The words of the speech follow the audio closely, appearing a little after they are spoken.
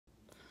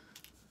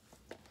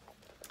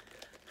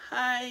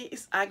Hi,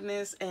 it's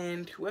Agnes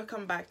and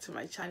welcome back to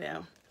my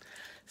channel.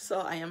 So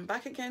I am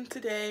back again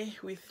today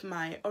with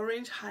my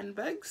orange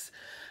handbags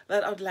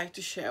that I'd like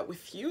to share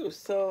with you.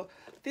 So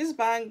these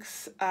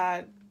bags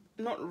are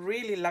not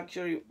really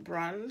luxury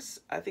brands.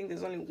 I think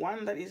there's only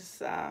one that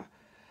is I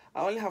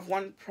only have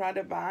one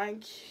Prada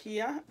bag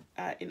here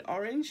in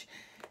orange,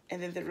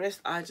 and then the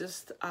rest are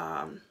just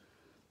a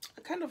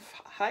kind of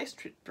high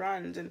street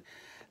brand, and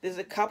there's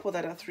a couple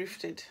that are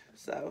thrifted.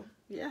 So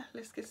yeah,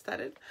 let's get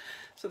started.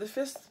 So the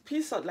first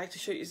piece I'd like to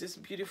show you is this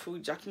beautiful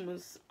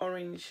Jacquemus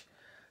orange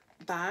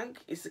bag.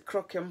 It's a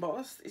croc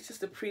embossed. It's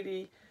just a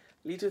pretty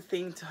little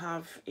thing to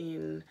have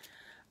in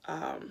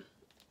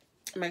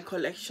my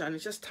collection.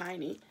 It's just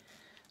tiny.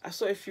 I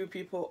saw a few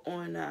people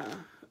on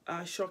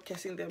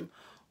showcasing them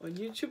on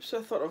YouTube, so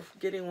I thought of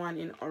getting one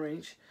in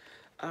orange.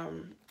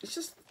 It's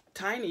just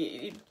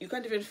tiny. You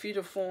can't even fit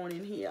a phone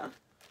in here.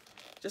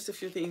 Just a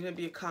few things,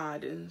 maybe a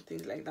card and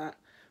things like that.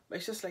 But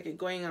it's just like a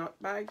going out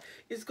bag.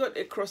 It's got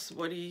a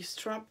crossbody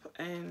strap,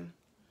 and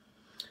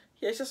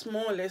yeah, it's just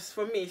more or less,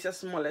 for me, it's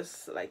just more or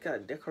less like a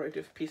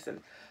decorative piece,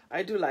 and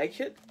I do like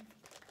it.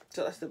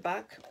 So that's the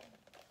back,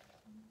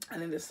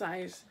 and then the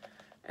sides,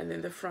 and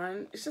then the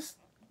front. It's just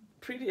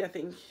pretty, I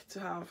think, to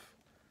have.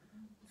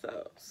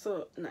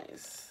 So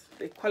nice.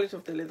 The quality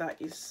of the leather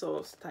is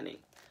so stunning.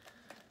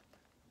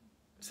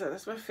 So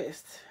that's my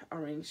first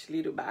orange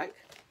little bag.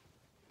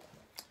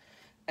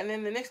 And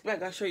then the next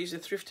bag I'll show you is a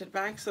thrifted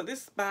bag. So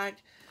this bag,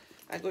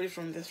 I got it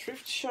from the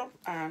thrift shop,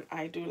 and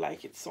I do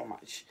like it so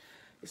much.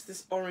 It's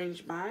this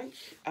orange bag.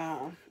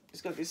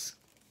 It's got this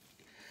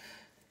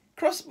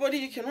crossbody.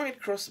 You can wear it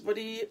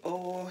crossbody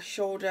or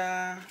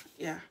shoulder.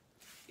 Yeah,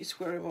 it's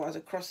wearable as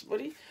a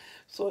crossbody.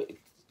 So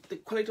the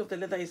quality of the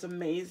leather is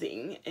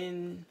amazing,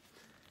 and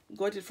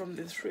got it from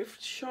the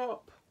thrift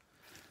shop.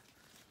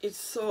 It's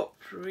so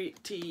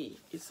pretty.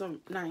 It's so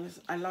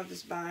nice. I love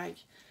this bag.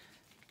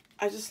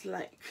 I just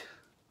like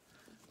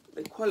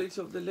the quality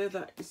of the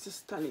leather. It's just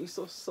stunning,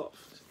 so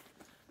soft.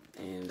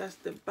 And that's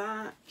the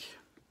back.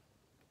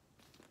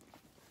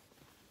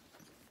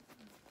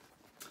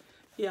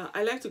 Yeah,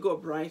 I like to go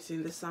bright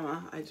in the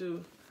summer. I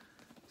do.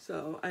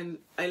 So, and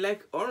I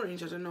like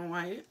orange. I don't know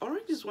why.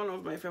 Orange is one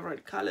of my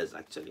favorite colors,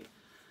 actually.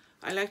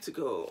 I like to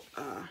go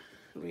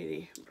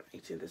really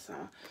bright in the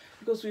summer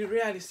because we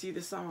rarely see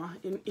the summer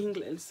in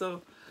England.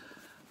 So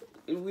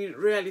we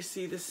rarely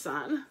see the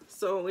sun.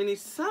 So when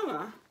it's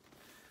summer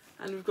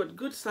and we've got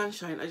good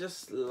sunshine, I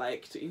just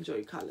like to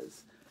enjoy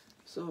colors.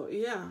 So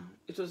yeah,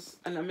 it was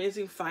an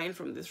amazing find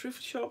from the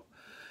thrift shop,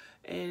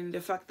 and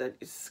the fact that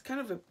it's kind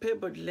of a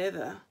pebbled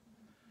leather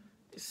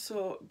is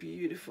so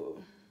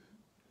beautiful.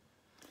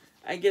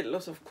 I get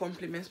lots of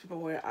compliments.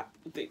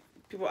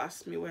 People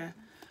ask me where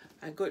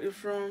I got it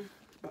from,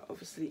 but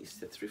obviously it's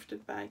the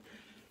thrifted bag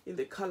in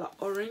the color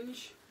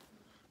orange.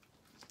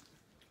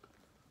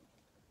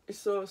 It's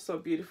so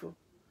beautiful.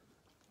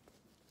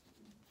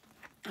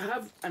 I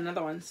have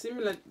another one,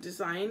 similar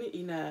design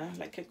in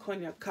like a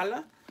cognac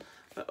color,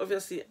 but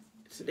obviously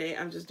today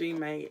I'm just doing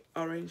my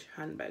orange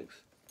handbags.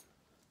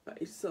 But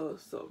it's so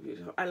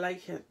beautiful. I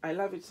like it. I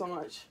love it so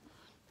much.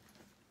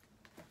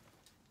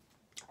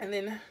 And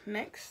then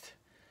next,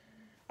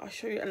 I'll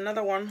show you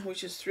another one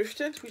which is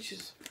thrifted, which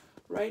is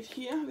right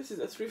here. This is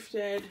a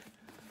thrifted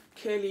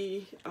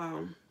Kelly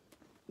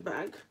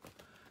bag.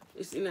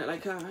 It's in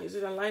is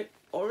it a light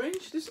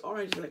orange? This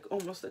orange is like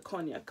almost a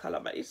cognac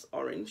color, but it's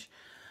orange.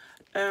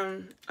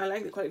 I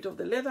like the quality of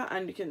the leather,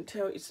 and you can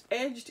tell it's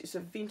edged. It's a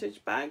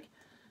vintage bag,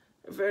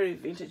 a very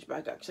vintage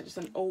bag actually. It's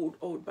an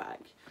old bag.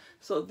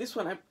 So this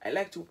one I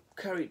like to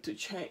carry it to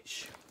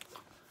church.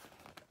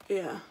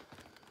 Yeah,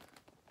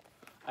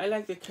 I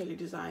like the Kelly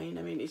design.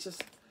 I mean, it's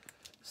just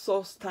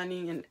so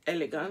stunning and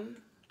elegant.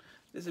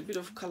 There's a bit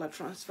of color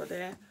transfer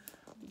there,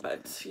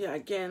 but yeah,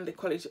 again, the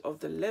quality of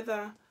the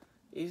leather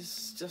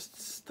is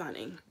just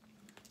stunning.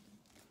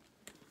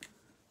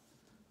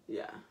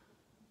 Yeah,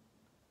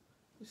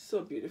 it's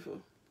so beautiful.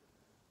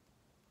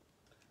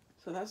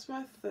 So that's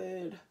my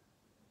third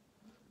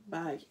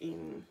bag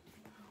in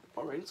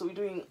orange. So we're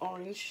doing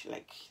orange.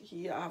 Like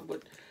here I've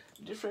got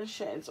different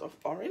shades of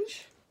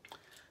orange.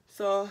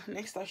 So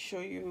next I'll show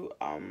you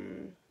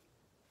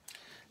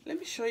let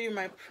me show you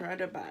my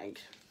Prada bag.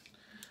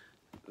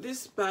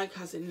 This bag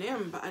has a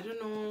name, but I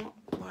don't know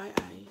why.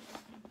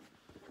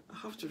 I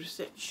have to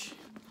research.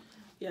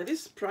 Yeah,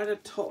 this Prada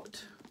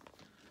tote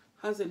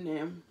has a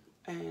name,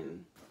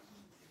 and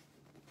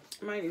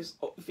mine is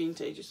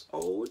vintage, it's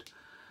old.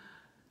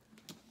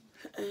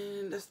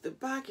 And that's the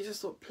back. It's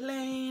just so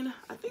plain.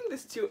 I think they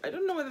still, I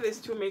don't know whether they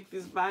still make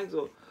these bags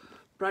or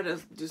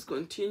Prada's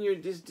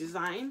discontinued this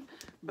design,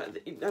 but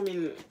I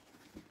mean,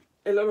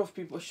 a lot of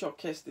people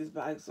showcase these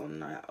bags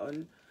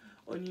on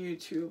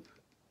YouTube.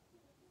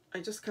 I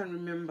just can't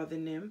remember the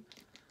name.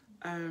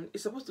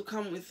 It's supposed to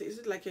come with, is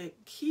it like a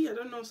key? I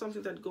don't know,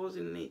 something that goes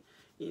in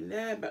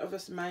there, but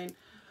obviously mine,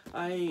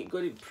 I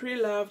got it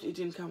pre-loved. It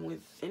didn't come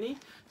with any.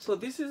 So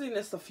this is in a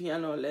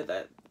Saffiano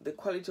leather. The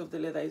quality of the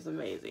leather is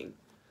amazing.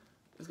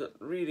 It's got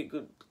really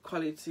good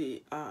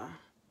quality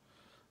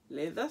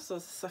leather. So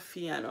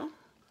Saffiano.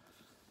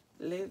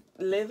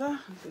 leather.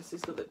 This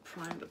is got the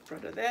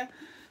Prada there,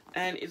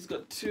 and it's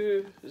got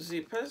two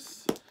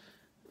zippers.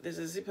 There's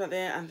a zipper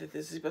there and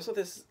there's a zipper, so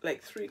there's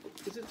like three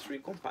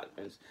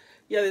compartments?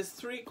 Yeah, there's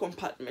three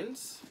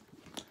compartments.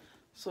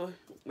 So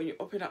when you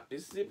open up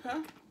this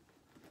zipper,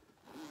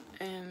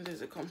 and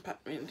there's a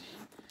compartment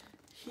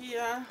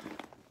here,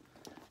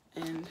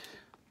 and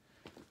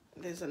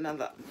there's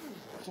another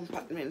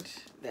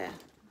compartment there.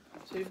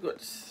 So you've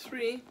got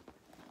three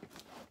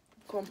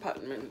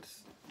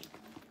compartments.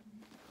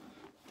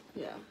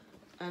 Yeah,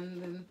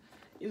 and then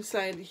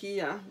inside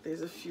here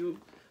there's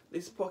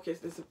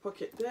pockets. There's a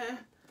pocket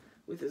there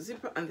with a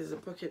zipper, and there's a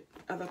pocket,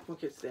 other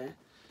pockets there.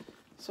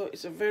 So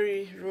it's a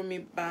very roomy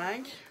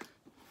bag,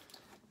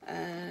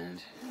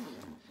 and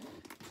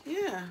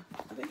yeah,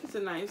 I think it's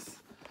a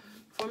nice,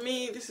 for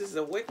me this is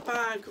a work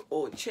bag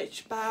or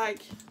church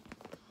bag.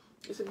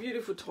 It's a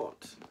beautiful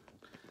tote.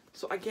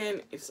 So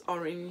again, it's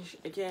orange.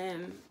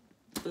 Again,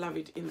 love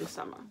it in the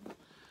summer.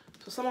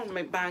 So some of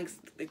my bags,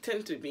 they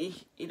tend to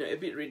be, you know, a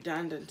bit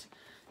redundant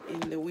in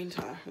the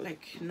winter,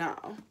 like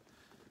now.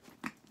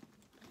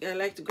 I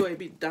like to go a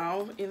bit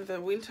dull in the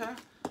winter,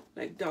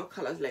 like dull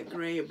colors like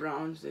gray,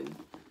 browns, and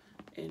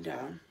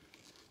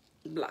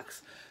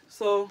blacks.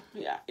 So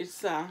yeah,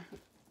 it's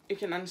you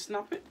can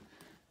unsnap it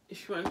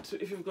if you want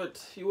to. If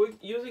you're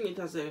using it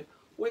as a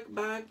work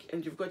bag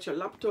and you've got your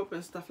laptop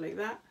and stuff like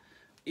that,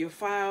 your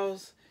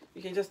files,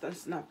 you can just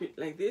unsnap it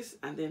like this,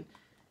 and then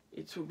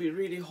it will be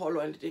really hollow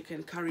and they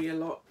can carry a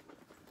lot.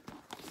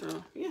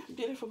 So yeah,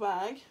 beautiful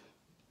bag.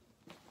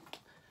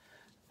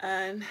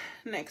 And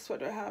next, what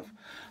do I have?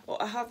 Oh,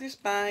 I have this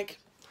bag.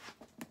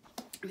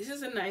 This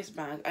is a nice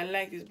bag. I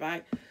like this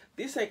bag.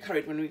 This I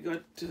carried when we go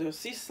to the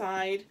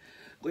seaside,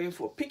 going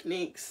for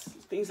picnics,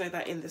 things like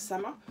that in the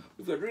summer.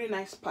 We've got really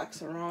nice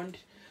parks around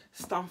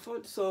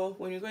Stamford. So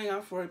when you're going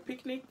out for a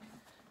picnic,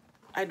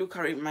 I do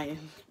carry my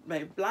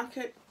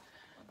blanket,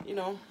 you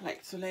know,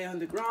 like to lay on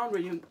the ground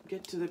when you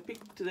get to the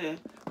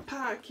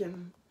park,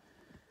 and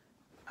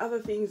other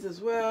things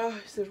as well.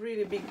 It's a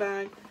really big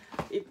bag.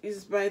 It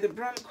is by the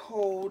brand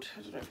called,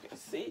 I don't know if you can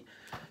see,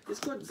 it's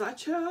called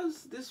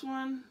Zachels. This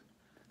one,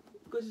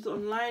 because it's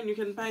online, you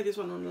can buy this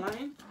one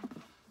online.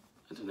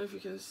 I don't know if you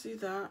can see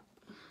that.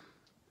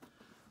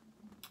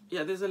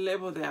 Yeah, there's a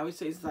label there which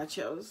says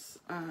Zachels.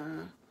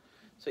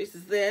 So it's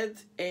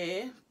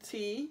ZATCHELS.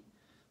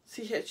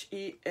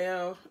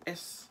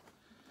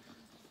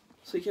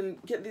 So you can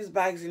get these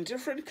bags in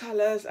different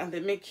colors, and they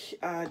make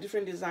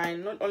different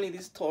design. Not only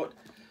this tote,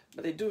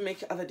 but they do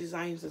make other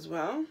designs as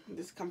well.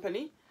 This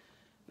company,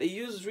 they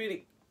use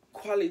really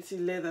quality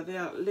leather.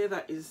 Their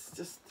leather is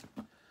just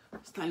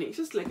stunning. It's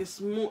just like a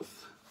smooth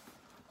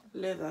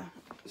leather,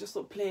 just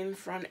so plain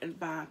front and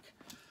back.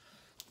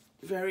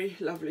 Very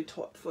lovely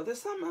tote for the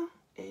summer,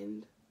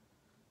 and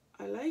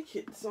I like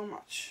it so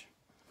much.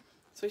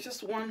 So it's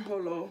just one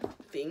hollow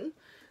thing.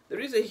 There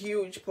is a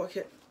huge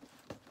pocket,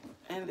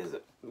 and there's a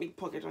big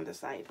pocket on the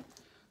side.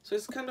 So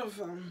it's kind of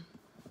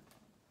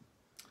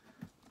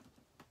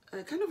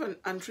an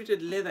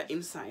untreated leather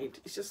inside.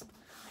 It's just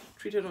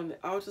treated on the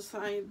outer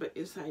side, but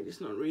inside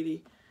it's not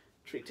really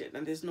treated,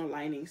 and there's no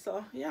lining.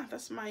 So yeah,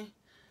 that's my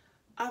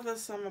other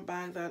summer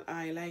bag that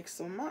I like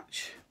so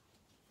much.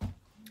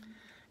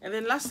 And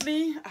then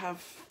lastly, I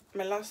have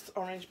my last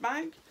orange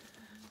bag.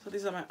 So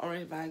these are my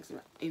orange bags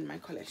in my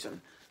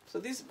collection. So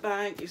this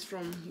bag is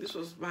from, this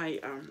was by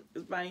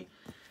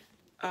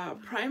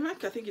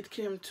Primark. I think it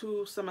came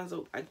 2 summers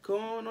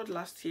ago, not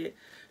last year,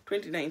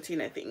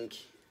 2019 I think.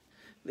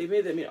 They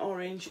made them in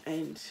orange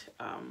and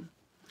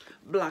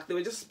black. They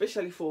were just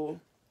specially for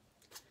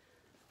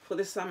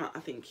the summer, I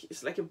think.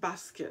 It's like a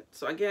basket.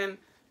 So again,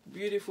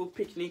 beautiful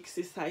picnic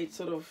seaside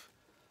sort of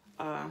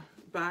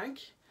bag.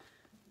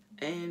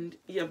 And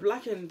yeah,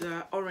 black and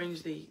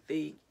orange, they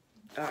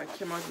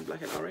came out in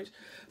black and orange,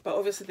 but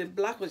obviously the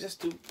black was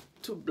just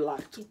too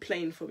black, too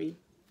plain for me.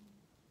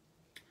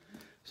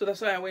 So that's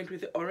why I went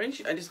with the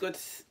orange. And it's got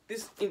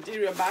this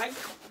interior bag,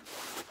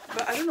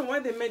 but I don't know why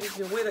they made it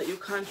in a way that you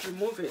can't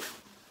remove it.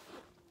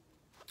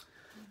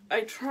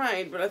 I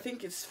tried, but I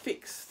think it's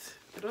fixed.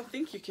 I don't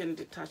think you can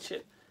detach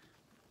it.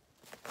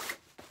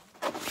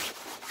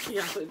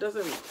 Yeah, so it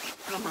doesn't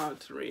come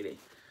out really.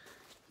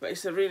 But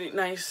it's a really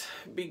nice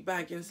big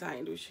bag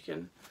inside, which you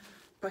can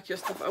pack your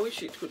stuff. I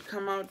wish it could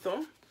come out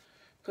though,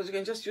 because you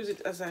can just use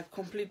it as a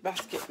complete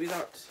basket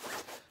without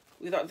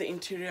the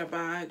interior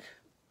bag.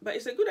 But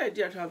it's a good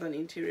idea to have an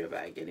interior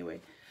bag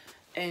anyway.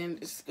 And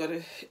it's got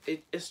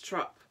a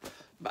strap,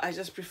 but I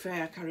just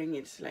prefer carrying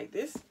it like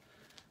this.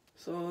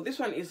 So this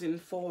one is in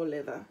faux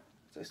leather,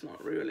 so it's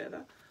not real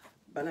leather,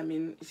 but I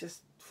mean, it's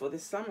just for the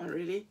summer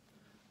really.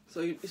 So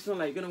it's not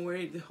like you're gonna wear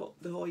it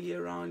the whole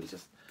year round. It's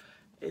just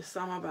a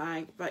summer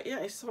bag. But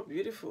yeah, it's so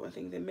beautiful. I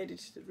think they made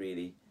it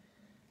really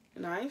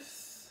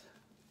nice.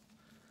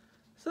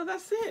 So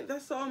that's it.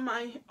 That's all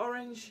my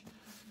orange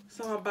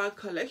summer bag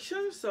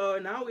collection. So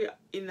now we're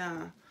in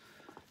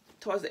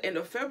towards the end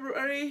of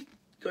February,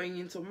 going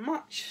into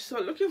March.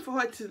 So looking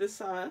forward to the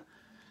summer,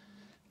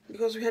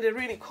 because we had a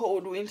really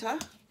cold winter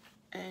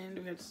and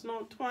we had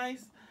snow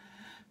twice.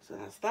 So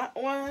that's that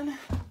one.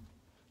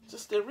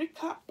 Just a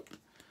recap.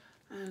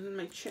 And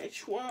my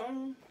church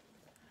one,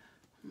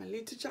 my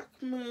little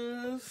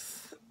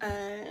Jacquemus,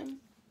 and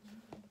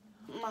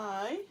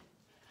my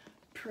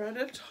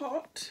Prada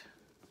tot.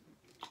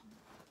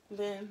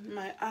 Then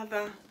my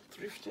other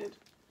thrifted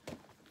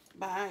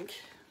bag.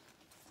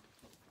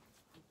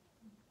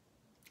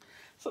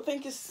 So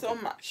thank you so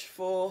much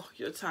for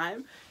your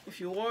time.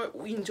 If you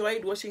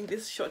enjoyed watching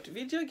this short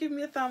video, give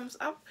me a thumbs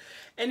up.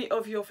 Any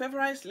of your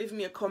favorites, leave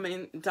me a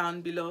comment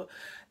down below.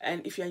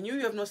 And if you're new,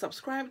 you have not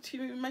subscribed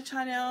to my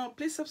channel,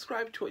 please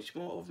subscribe to watch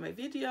more of my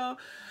videos.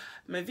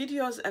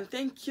 And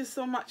thank you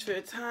so much for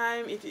your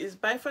time. It is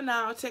bye for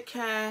now. Take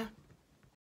care.